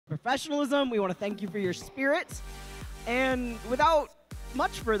professionalism. We want to thank you for your spirit. And without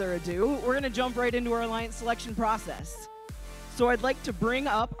much further ado, we're going to jump right into our alliance selection process. So I'd like to bring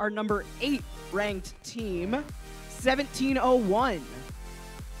up our number 8 ranked team, 1701.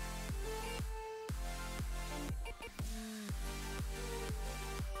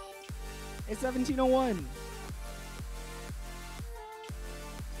 It's 1701.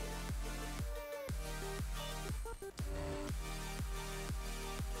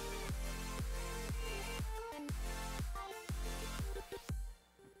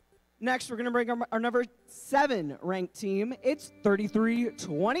 Next, we're going to bring our number 7 ranked team. It's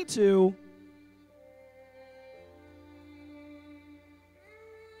 3322.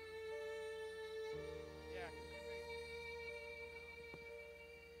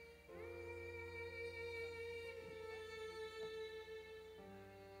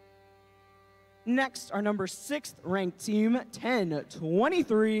 Next, our number 6th ranked team,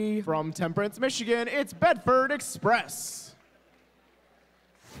 1023. From Temperance, Michigan, it's Bedford Express.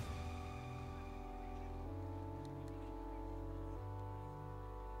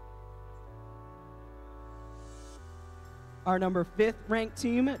 Our number 5th ranked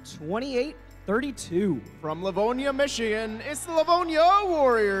team, 2832. From Livonia, Michigan, it's the Livonia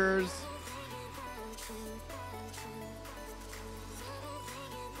Warriors.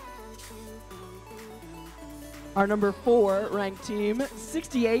 Our number 4 ranked team,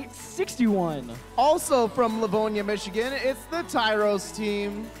 6861. Also from Livonia, Michigan, it's the Tyros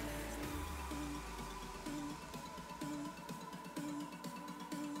team.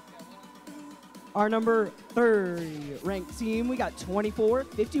 Our number 30 ranked team, we got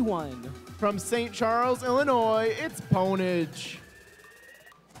 2451. From St. Charles, Illinois, it's Ponage.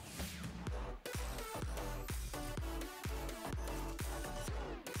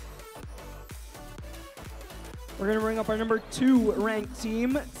 We're going to bring up our number 2 ranked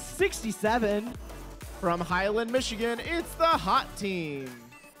team, 67. From Highland, Michigan, it's the Hot Team.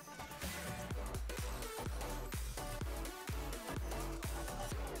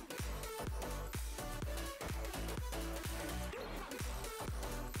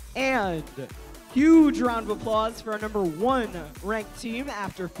 And huge round of applause for our number 1 ranked team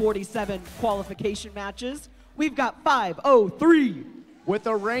after 47 qualification matches. We've got 503. With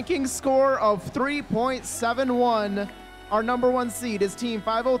a ranking score of 3.71, our number 1 seed is Team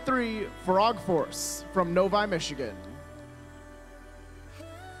 503 Frog Force from Novi, Michigan.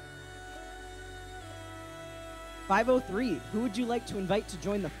 503, who would you like to invite to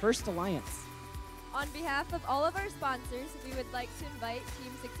join the first alliance? On behalf of all of our sponsors, we would like to invite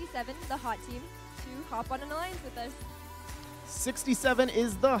Team 67, the Hot Team, to hop on an alliance with us. 67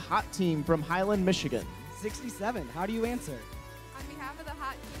 is the Hot Team from Highland, Michigan. 67, how do you answer? On behalf of the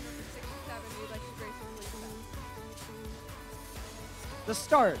Hot Team number 67, we would like to graciously accept. The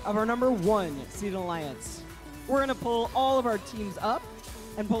start of our number 1 seed alliance. We're going to pull all of our teams up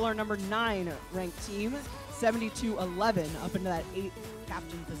and pull our number 9 ranked team, 7211, up into that 8th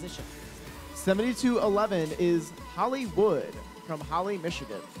captain position. 7211 is Hollywood from Holly,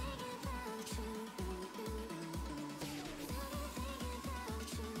 Michigan.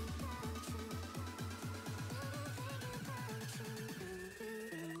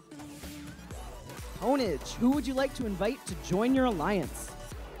 Ponage, who would you like to invite to join your alliance?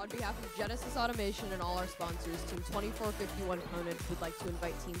 On behalf of Genesis Automation and all our sponsors, Team 2451 Ponage would like to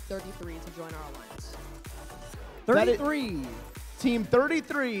invite Team 33 to join our alliance. 33. Team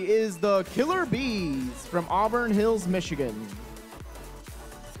 33 is the Killer Bees from Auburn Hills, Michigan.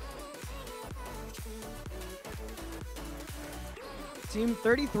 Team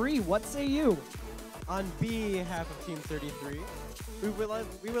 33, what say you? On behalf of Team 33, we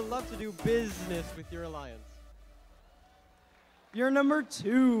would love to do business with your alliance. Your number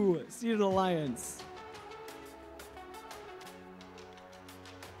 2 seeded alliance.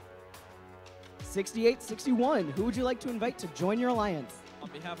 6861, who would you like to invite to join your alliance? On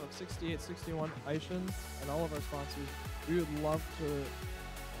behalf of 6861 Ishans and all of our sponsors, we would love to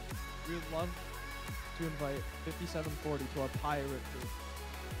invite 5740 to our pirate group.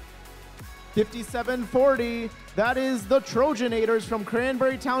 5740, that is the Trojanators from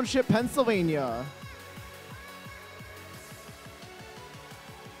Cranberry Township, Pennsylvania.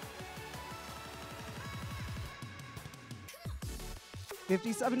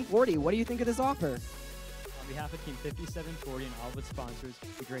 $57.40, what do you think of this offer? On behalf of Team 5740 and all of its sponsors,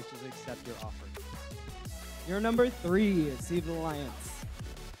 we graciously accept your offer. Your number 3 seeded alliance.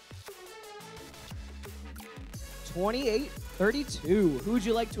 2832, who would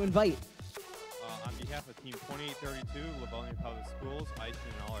you like to invite? On behalf of Team 2832, Livonia Public Schools, Iceland,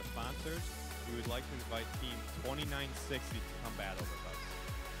 and all our sponsors, we would like to invite Team 2960 to come battle with us.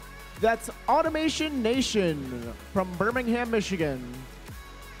 That's Automation Nation from Birmingham, Michigan.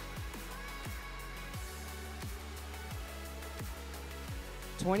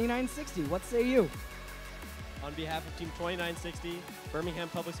 $29.60. What say you? On behalf of Team 2960, Birmingham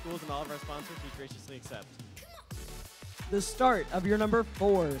Public Schools, and all of our sponsors, we graciously accept. The start of your number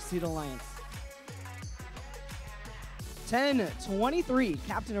 4 seed alliance. 1023,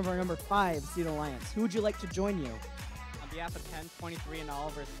 captain of our number 5 seed alliance. Who would you like to join you? On behalf of 1023 and all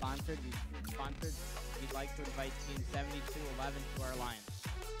of our sponsors, we'd like to invite Team 7211 to our alliance.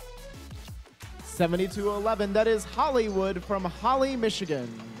 7211, that is Hollywood from Holly, Michigan.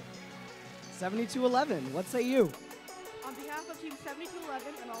 7211, what say you? On behalf of Team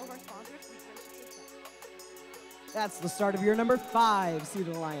 7211 and all of our sponsors, we graciously accept. That's the start of your number 5 seed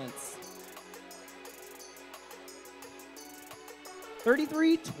alliance.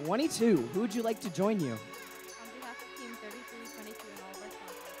 3322, who would you like to join you? On behalf of Team 3322 and all of our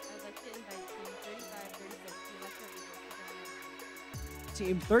sponsors, I'd like to invite Team 3536 to Electro Eagles to join our alliance.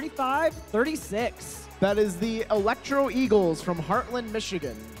 Team 3536. That is the Electro Eagles from Heartland,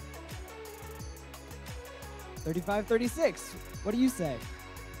 Michigan. 3536, what do you say?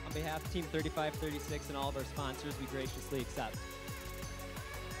 On behalf of Team 3536 and all of our sponsors, we graciously accept.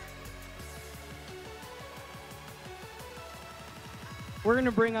 We're going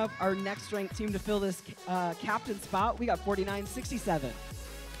to bring up our next ranked team to fill this captain spot. We got 4967.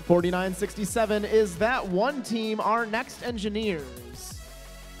 4967 is that one team, our next engineers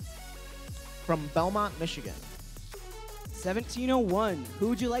from Belmont, Michigan. 1701, who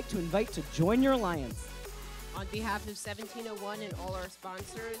would you like to invite to join your alliance? On behalf of 1701 and all our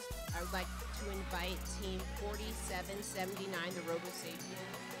sponsors, I would like to invite Team 4779, the Robosapiens.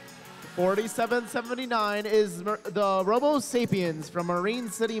 4779 is the Robo Sapiens from Marine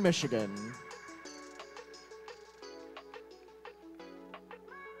City, Michigan.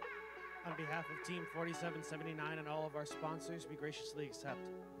 On behalf of Team 4779 and all of our sponsors, we graciously accept.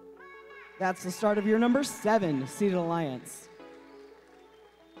 That's the start of your number 7 seeded alliance.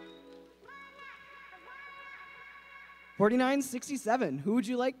 4967, who would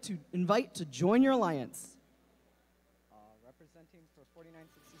you like to invite to join your alliance? Representing for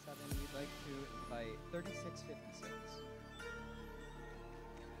 4967, we'd like to invite 3656.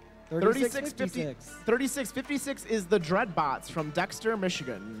 3656. 3656 is the Dreadbots from Dexter,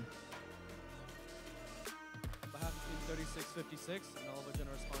 Michigan. On behalf of Team 3656 and all of our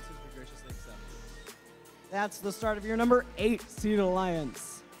generous sponsors, we graciously accept. That's the start of your number 8 seeded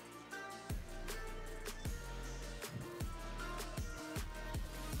alliance.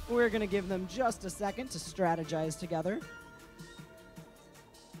 We're going to give them just a second to strategize together.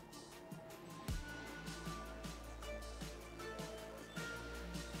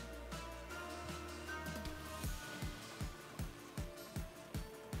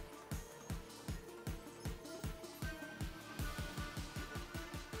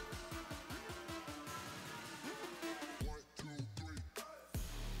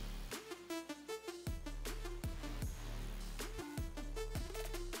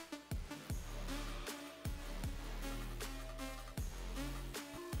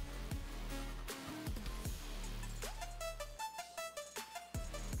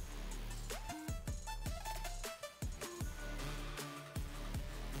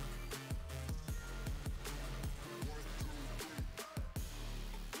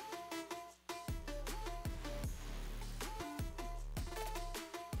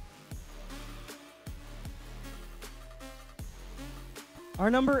 Our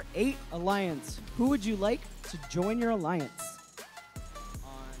number 8 alliance. Who would you like to join your alliance?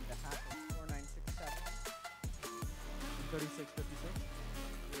 On behalf of 4967 and 3656,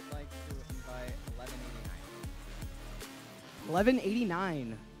 we'd like to invite 1189.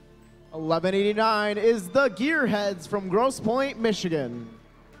 1189. 1189 is the Gearheads from Grosse Pointe, Michigan.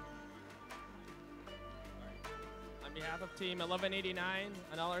 On behalf of Team 1189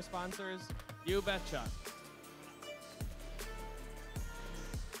 and all our sponsors, you betcha.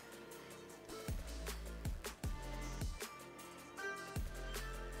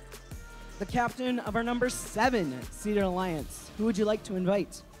 The captain of our number 7 seeded alliance. Who would you like to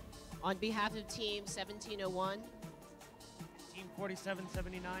invite? On behalf of Team 1701 Team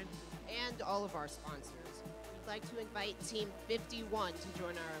 4779. and all of our sponsors, we'd like to invite Team 51 to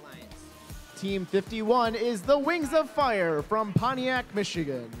join our alliance. Team 51 is the Wings of Fire from Pontiac,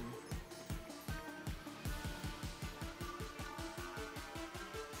 Michigan.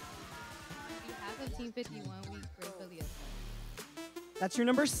 On behalf of Team 51, we gratefully accept. That's your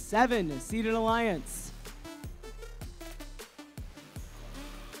number 7 seeded alliance.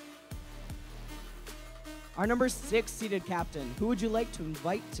 Our number 6 seeded captain, who would you like to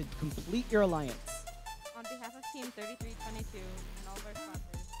invite to complete your alliance? On behalf of Team 3322 and all of our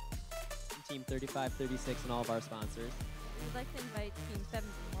sponsors, Team 3536 and all of our sponsors. we would like to invite Team 70,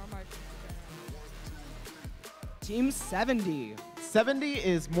 more Martians, to join our alliance. Team 70. 70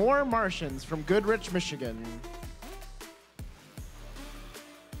 is More Martians from Goodrich, Michigan.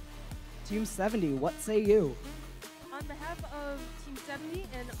 Team 70, what say you? On behalf of Team 70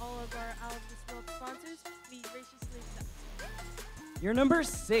 and all of our Out of This World sponsors, we graciously accept. Your number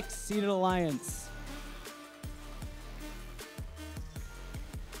 6 seeded alliance.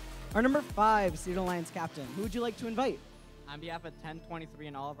 Our number 5 seeded alliance captain, who would you like to invite? On behalf of 1023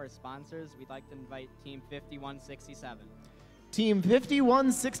 and all of our sponsors, we'd like to invite Team 5167. Team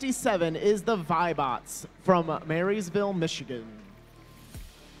 5167 is the Vibots from Marysville, Michigan.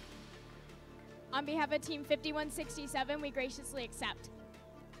 On behalf of Team 5167, we graciously accept.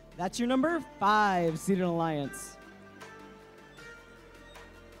 That's your number 5 seeded alliance.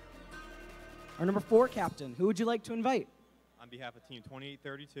 Our number 4 captain, who would you like to invite? On behalf of Team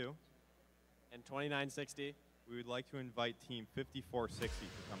 2832 And 2960. we would like to invite Team 5460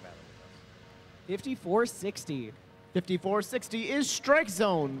 to come battle with us. 5460. 5460 is Strike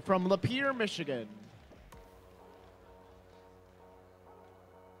Zone from Lapeer, Michigan.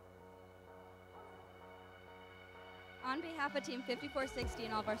 On behalf of Team 5460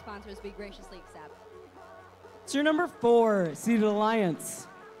 and all of our sponsors, we graciously accept. It's your number 4 seeded alliance.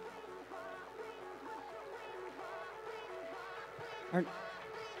 Our,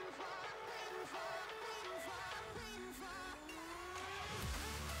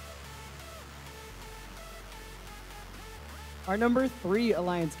 Our number 3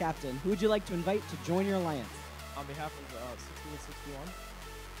 alliance captain, who would you like to invite to join your alliance? On behalf of 6861,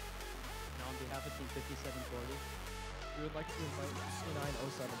 And on behalf of Team 5740, we would like to invite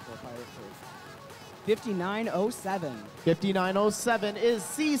 5907 for a pirate crew. 5907. 5907 is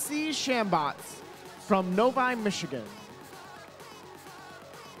CC Shambots from Novi, Michigan.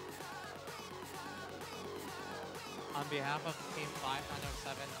 On behalf of Team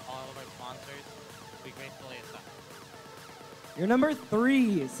 5907, all of our sponsors, we gratefully accept. Your number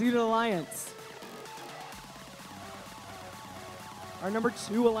 3 seeded alliance. Our number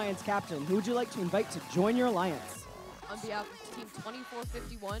 2 alliance captain, who would you like to invite to join your alliance? On behalf of Team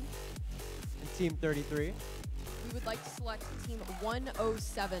 2451, and Team 33. we would like to select Team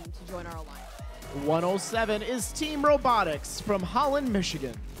 107 to join our alliance. 107 is Team Robotics from Holland,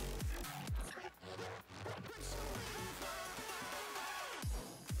 Michigan.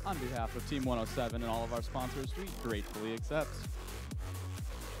 On behalf of Team 107 and all of our sponsors, we gratefully accept.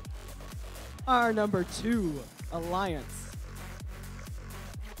 Our number 2 alliance.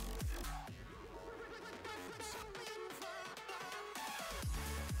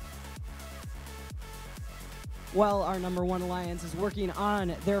 While our number 1 alliance is working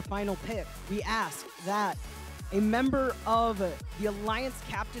on their final pick, we ask that a member of the alliance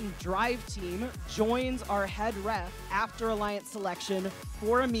captain drive team joins our head ref after alliance selection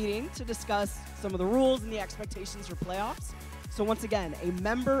for a meeting to discuss some of the rules and the expectations for playoffs. So once again, a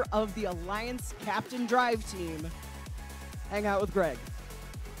member of the alliance captain drive team, hang out with Greg.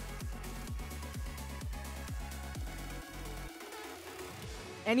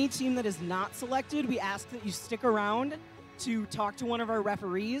 Any team that is not selected, we ask that you stick around to talk to one of our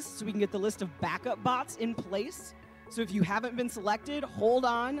referees so we can get the list of backup bots in place. So if you haven't been selected, hold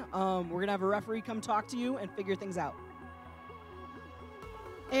on. We're going to have a referee come talk to you and figure things out.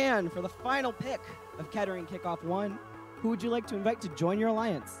 And for the final pick of Kettering Kickoff 1, who would you like to invite to join your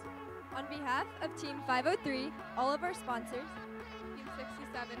alliance? On behalf of Team 503, all of our sponsors, Team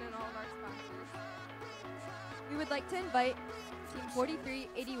 67 and all of our sponsors, we would like to invite Team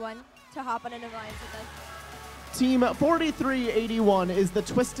 4381 to hop on an alliance with us. Team 4381 is the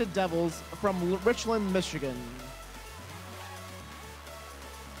Twisted Devils from Richland, Michigan.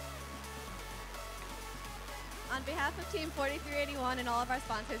 On behalf of Team 4381 and all of our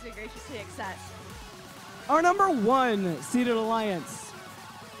sponsors, we graciously accept. Our number 1 seeded alliance.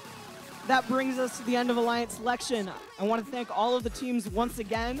 That brings us to the end of alliance selection. I want to thank all of the teams once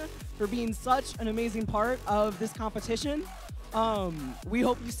again for being such an amazing part of this competition. We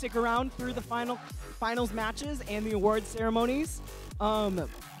hope you stick around through the finals matches and the awards ceremonies.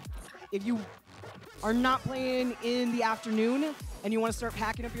 If you are not playing in the afternoon and you want to start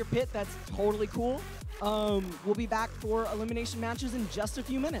packing up your pit, that's totally cool. We'll be back for elimination matches in just a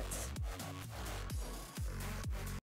few minutes.